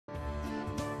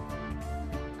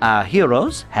Our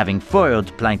heroes, having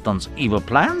foiled Plankton's evil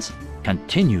plans,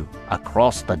 continue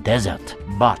across the desert.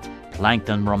 But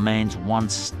Plankton remains one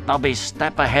stubby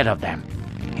step ahead of them.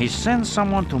 He sends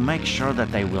someone to make sure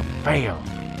that they will fail.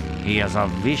 He is a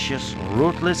vicious,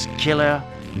 ruthless killer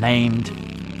named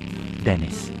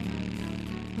Dennis.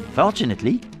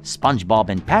 Fortunately, Spongebob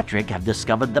and Patrick have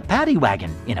discovered the Patty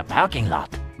Wagon in a parking lot.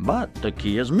 But the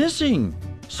key is missing.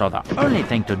 So the only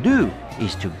thing to do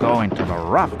is to go into the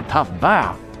rough, tough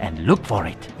bar and look for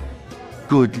it.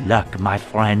 Good luck, my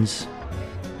friends.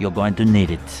 You're going to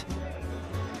need it.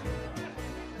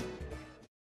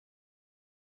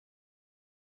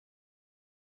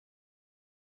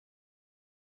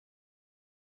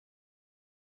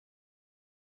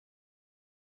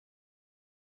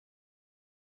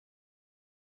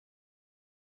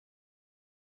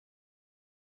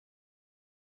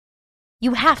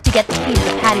 You have to get the key to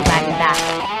the Patty Wagon back.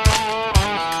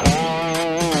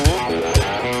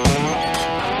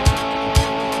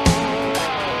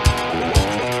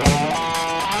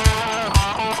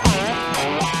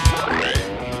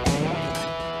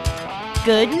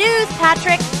 Good news,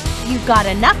 Patrick! You've got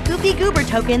enough Goofy Goober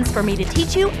tokens for me to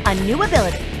teach you a new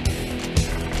ability.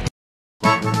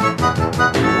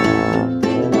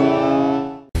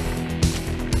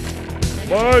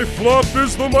 My flop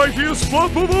is the mightiest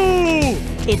flop of all!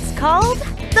 It's called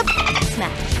the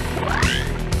Smash.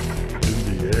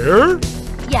 In the air?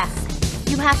 Yes,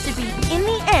 you have to be in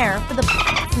the air for the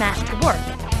Smash to work.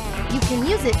 You can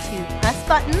use it to press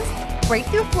buttons, break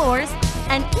through floors,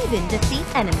 and even defeat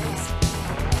enemies.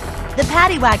 The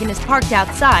Patty Wagon is parked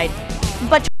outside,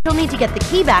 but you'll need to get the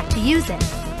key back to use it.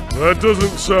 That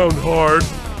doesn't sound hard.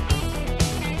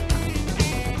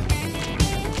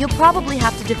 You'll probably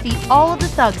have to defeat all of the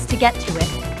thugs to get to it.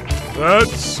 That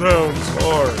sounds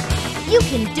hard. You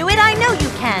can do it, I know you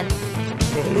can.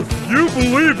 Well, if you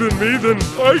believe in me, then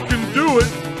I can do it.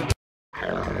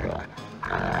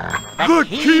 The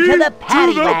key to the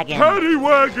Patty Wagon. Patty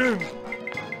Wagon.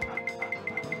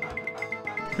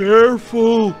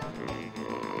 Careful.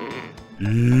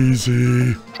 Easy.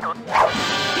 You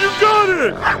got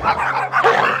it!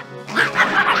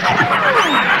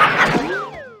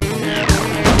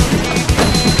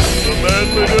 The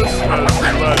manliness has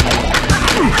left.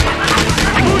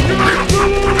 Look at the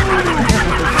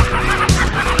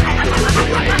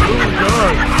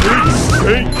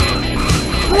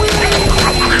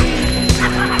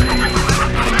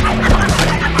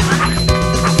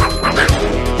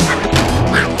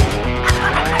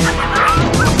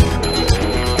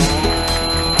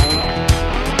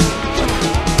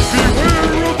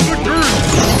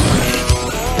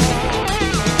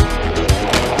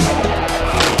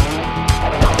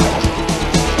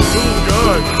Oh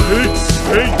God, big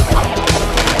snake!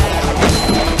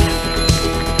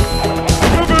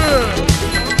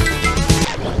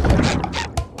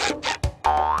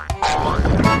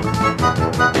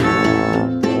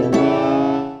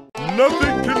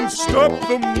 Nothing can stop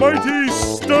the mighty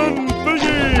stun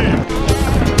thingy!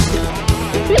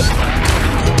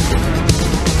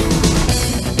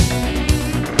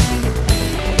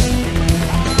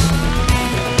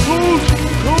 Cold!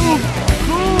 Cold!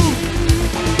 Cold!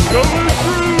 Coming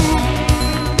through!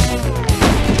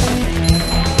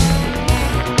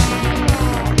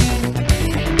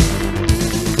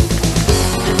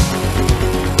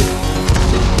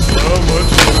 How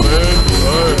much man do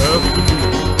I have to do?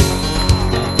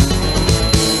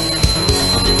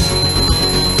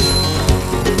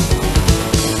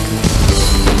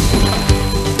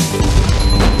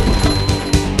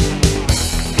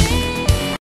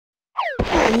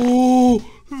 Oh,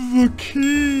 the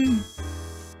key!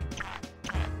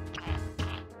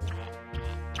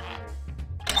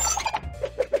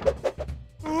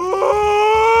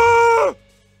 Ah!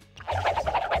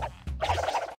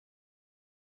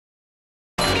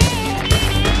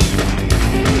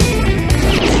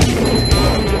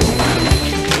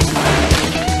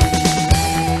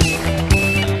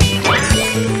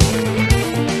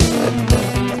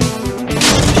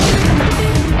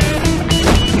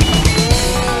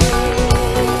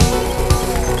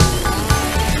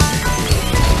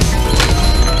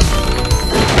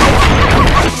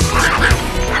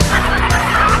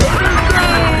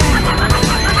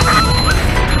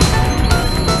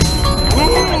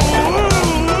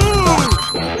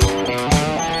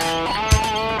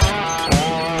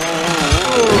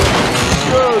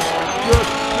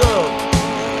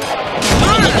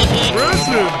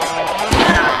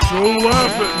 Don't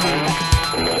laugh at me.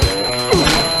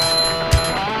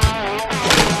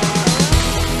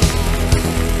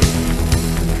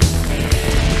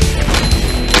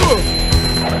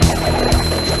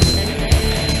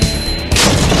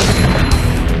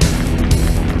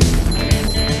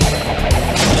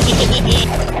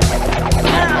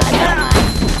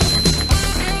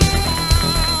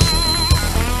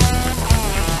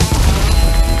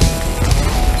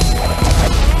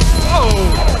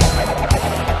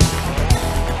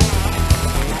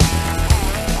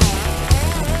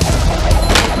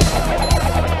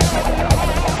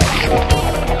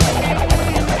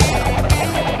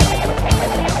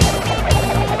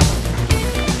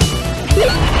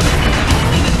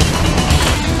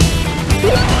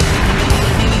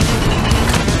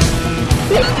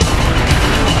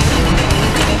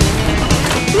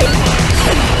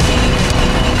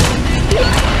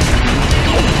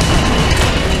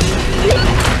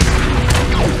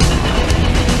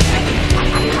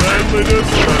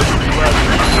 just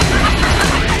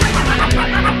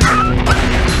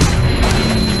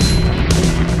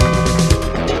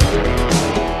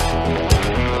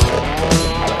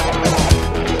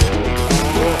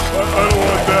I don't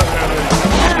want that headache.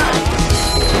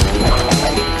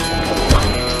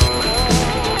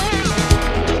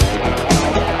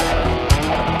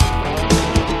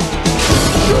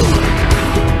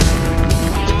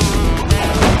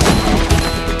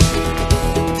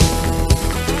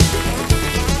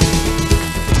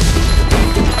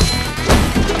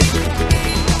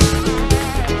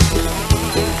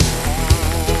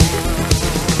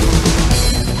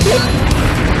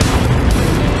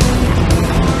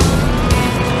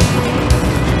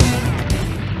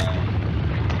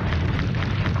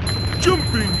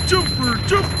 Jumping jumper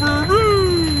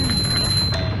jumperoo!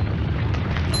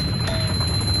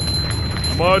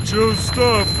 Macho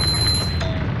stuff.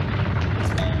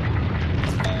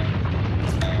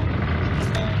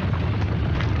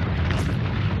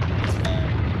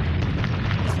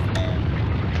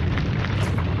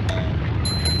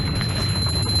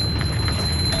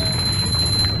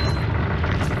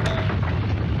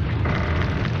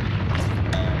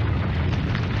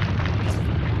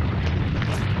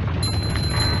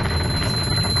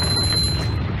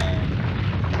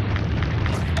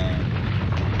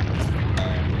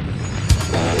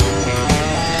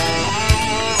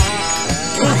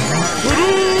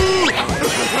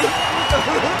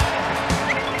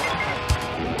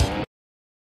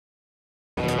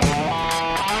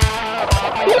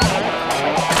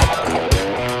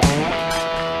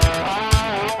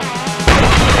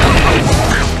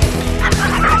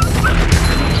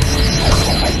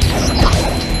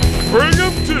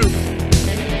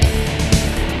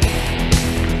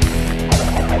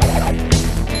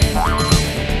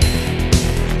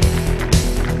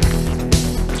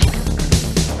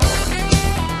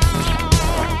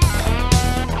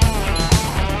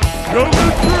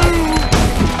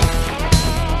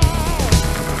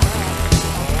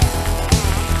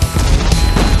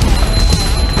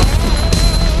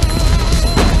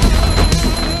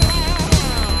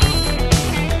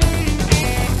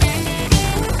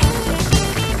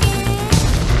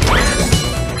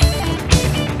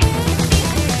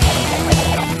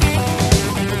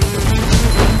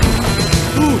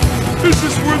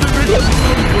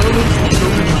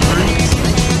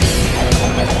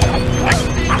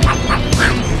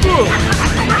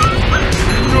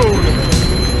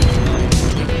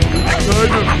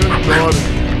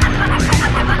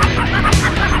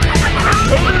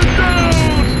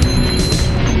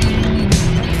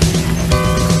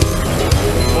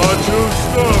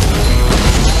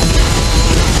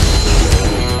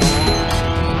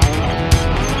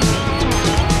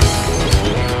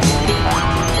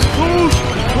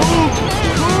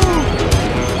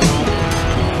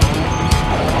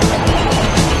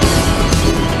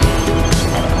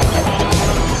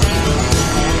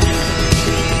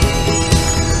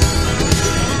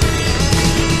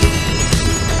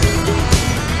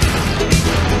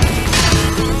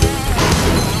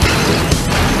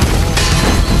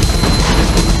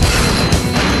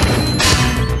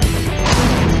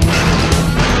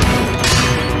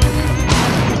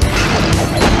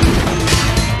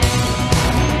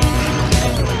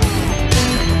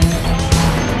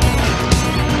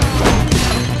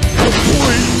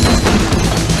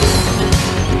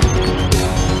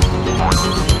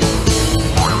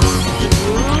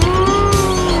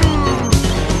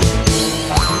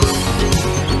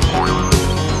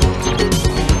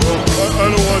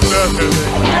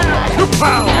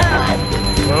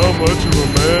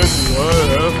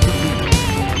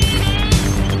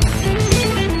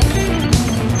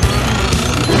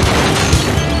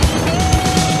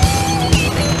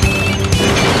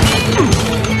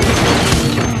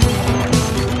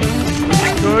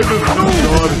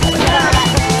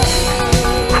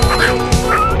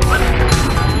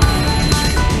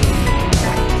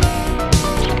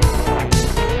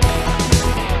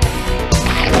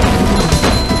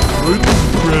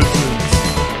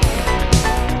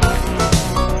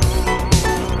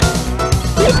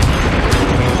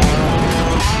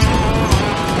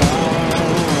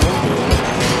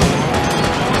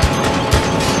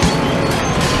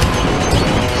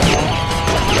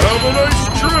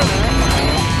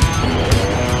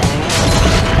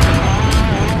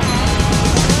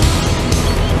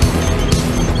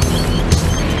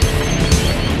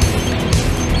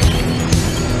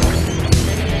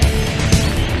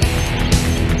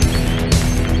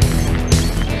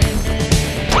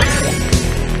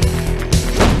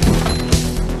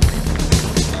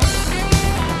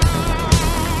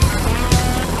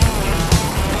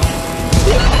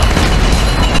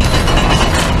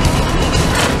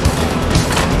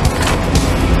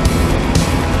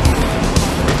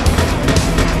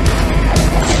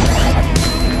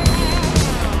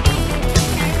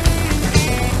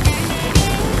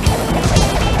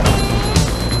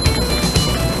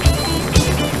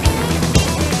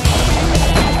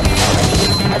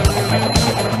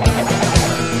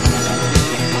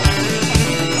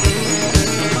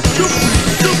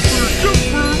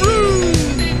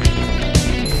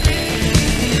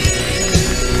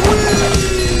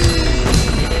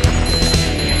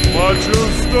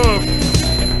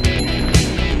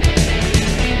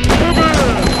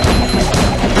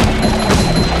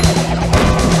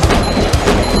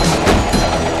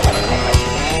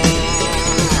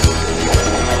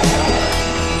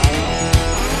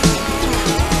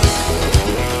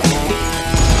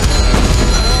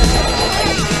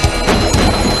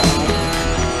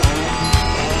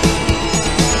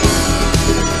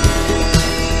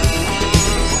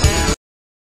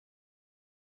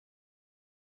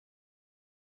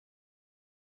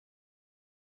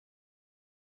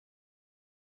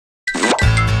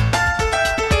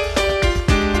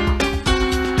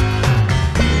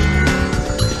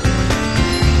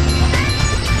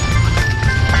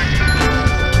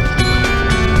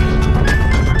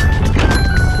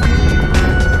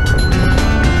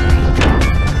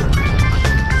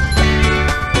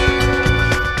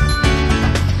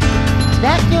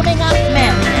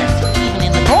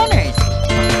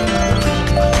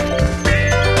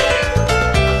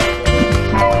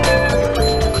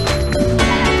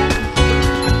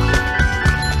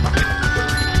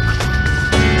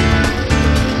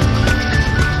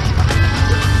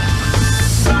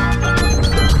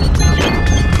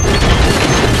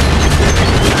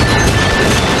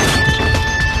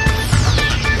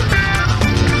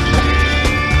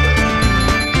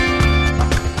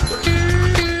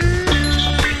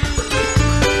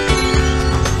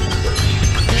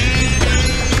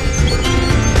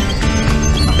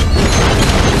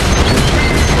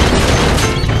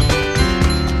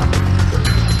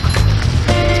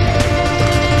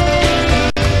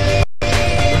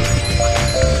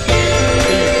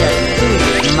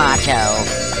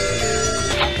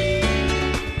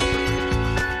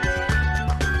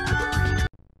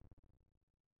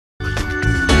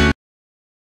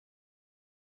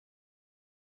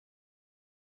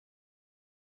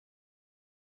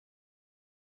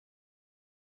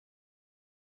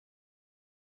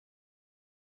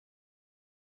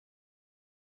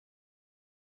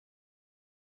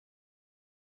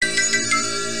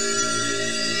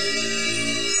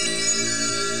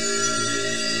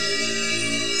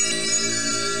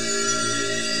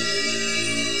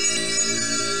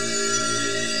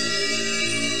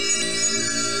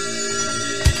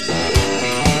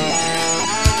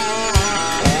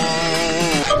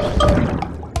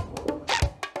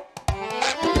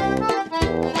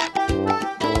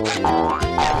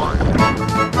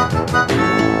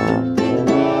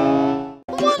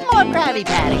 Krabby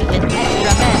Patty with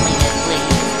extra manliness, please.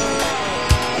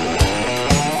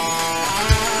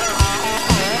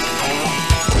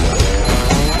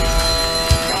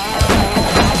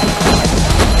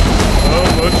 How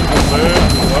much of a man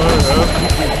do I have to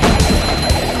be?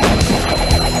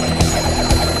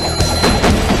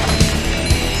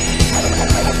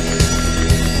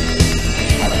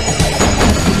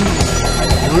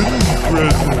 Wooden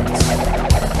presents.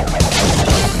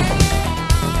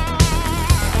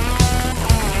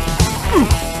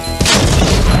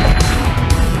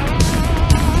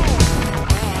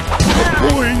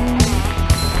 Boing!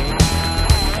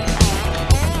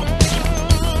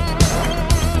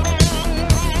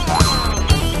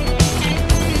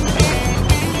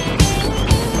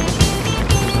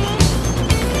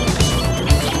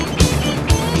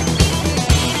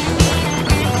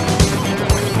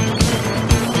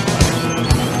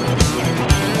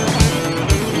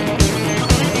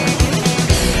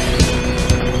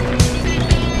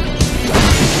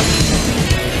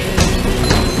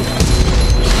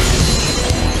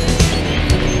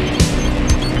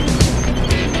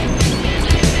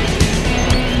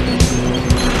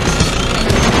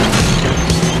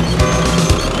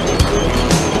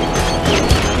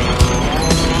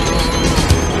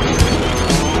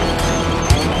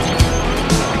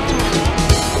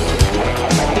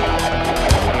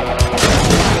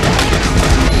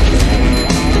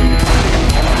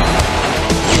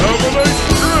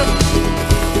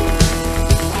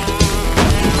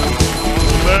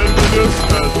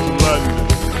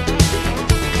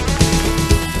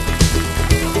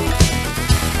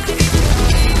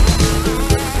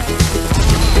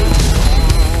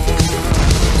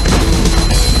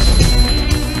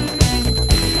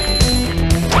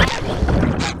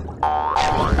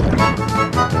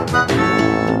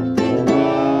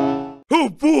 Oh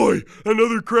boy,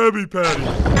 another Krabby Patty.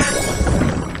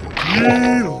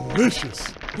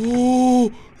 Delicious.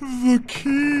 Oh, the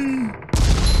key.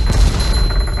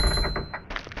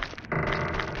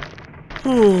 Oh.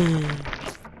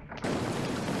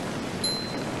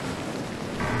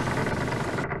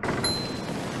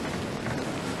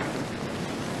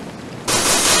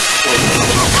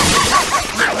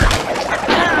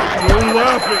 Don't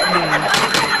laugh at me.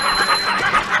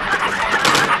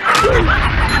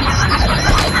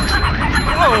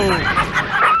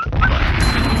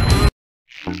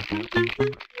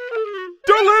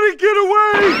 Don't let it get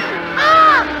away!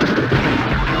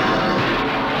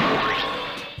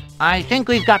 I think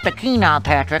we've got the key now,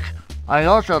 Patrick. I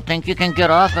also think you can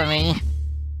get off of me.